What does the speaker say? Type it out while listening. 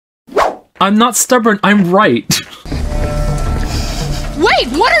I'm not stubborn. I'm right. Wait,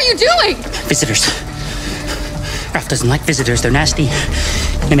 what are you doing? Visitors. Ralph doesn't like visitors. They're nasty.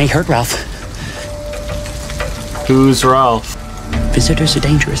 They may hurt Ralph. Who's Ralph? Visitors are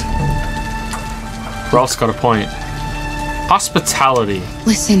dangerous. Ralph's got a point. Hospitality.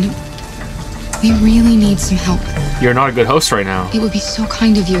 Listen, we really need some help. You're not a good host right now. It would be so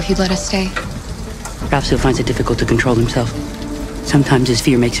kind of you if you'd let us stay. Ralph still finds it difficult to control himself. Sometimes his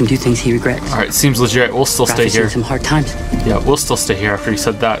fear makes him do things he regrets. Alright, seems legit. We'll still Ralph stay has here. seen some hard times. Yeah, we'll still stay here after you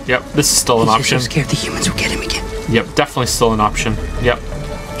said that. Yep, this is still an He's option. just so scared the humans will get him again. Yep, definitely still an option. Yep.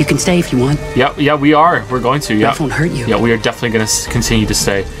 You can stay if you want. Yep, yeah, we are. We're going to, yeah. Ralph won't hurt you. Yeah, we are definitely going to continue to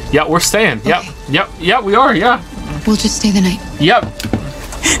stay. Yeah, we're staying. Okay. Yep, yep, yeah, we are, yeah. We'll just stay the night. Yep.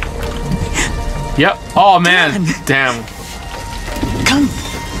 Yep. Oh, man. Damn. Come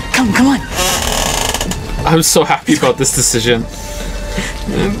on. I'm so happy about this decision.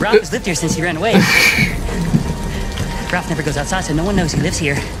 Ralph has lived here since he ran away. Ralph never goes outside, so no one knows he lives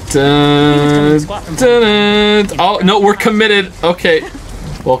here. Dun, dun, dun. Oh, no, we're committed. Okay.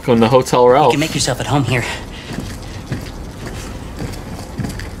 Welcome to Hotel Ralph. You can make yourself at home here.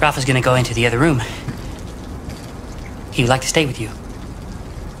 Ralph is gonna go into the other room. He would like to stay with you.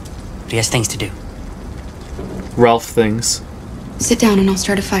 But he has things to do. Ralph things. Sit down and I'll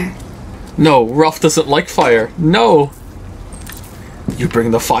start a fire. No, Ralph doesn't like fire. No. You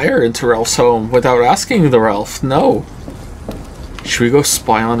bring the fire into Ralph's home without asking the Ralph. No. Should we go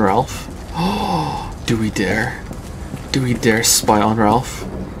spy on Ralph? Oh, do we dare? Do we dare spy on Ralph?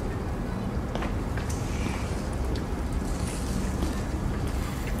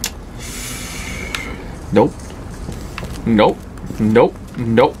 Nope. Nope. Nope.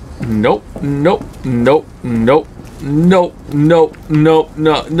 Nope. Nope. Nope. Nope. Nope. Nope. Nope. Nope.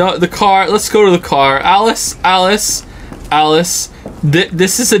 No. The car. Let's go to the car. Alice.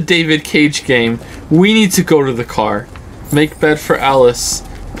 This is a David Cage game. We need to go to the car. Make bed for Alice.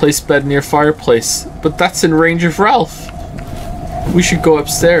 Place bed near fireplace. But that's in range of Ralph. We should go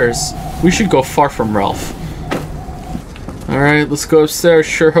upstairs. We should go far from Ralph. Alright, let's go upstairs.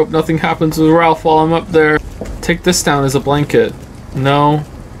 Sure hope nothing happens with Ralph while I'm up there. Take this down as a blanket. No.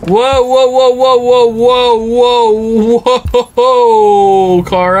 Whoa, whoa, whoa, whoa, whoa, whoa, whoa, whoa,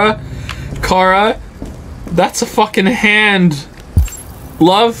 Kara. That's a fucking hand.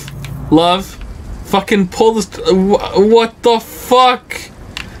 Love. Fucking pull this. What the fuck?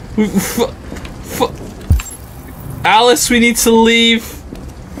 Alice, we need to leave.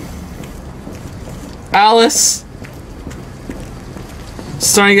 Alice.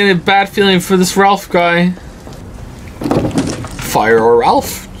 Starting to get a bad feeling for this Ralph guy. Fire or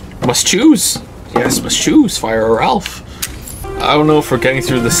Ralph? Must choose. Yes, must choose. Fire or Ralph. I don't know if we're getting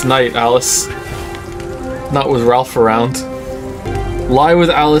through this night, Alice. Not with Ralph around. Lie with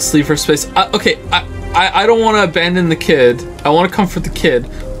Alice, leave her space. Okay, I don't want to abandon the kid. I want to comfort the kid.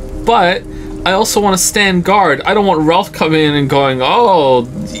 But I also want to stand guard. I don't want Ralph coming in and going, oh,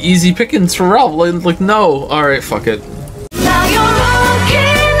 easy pickings for Ralph. Like no. Alright, fuck it.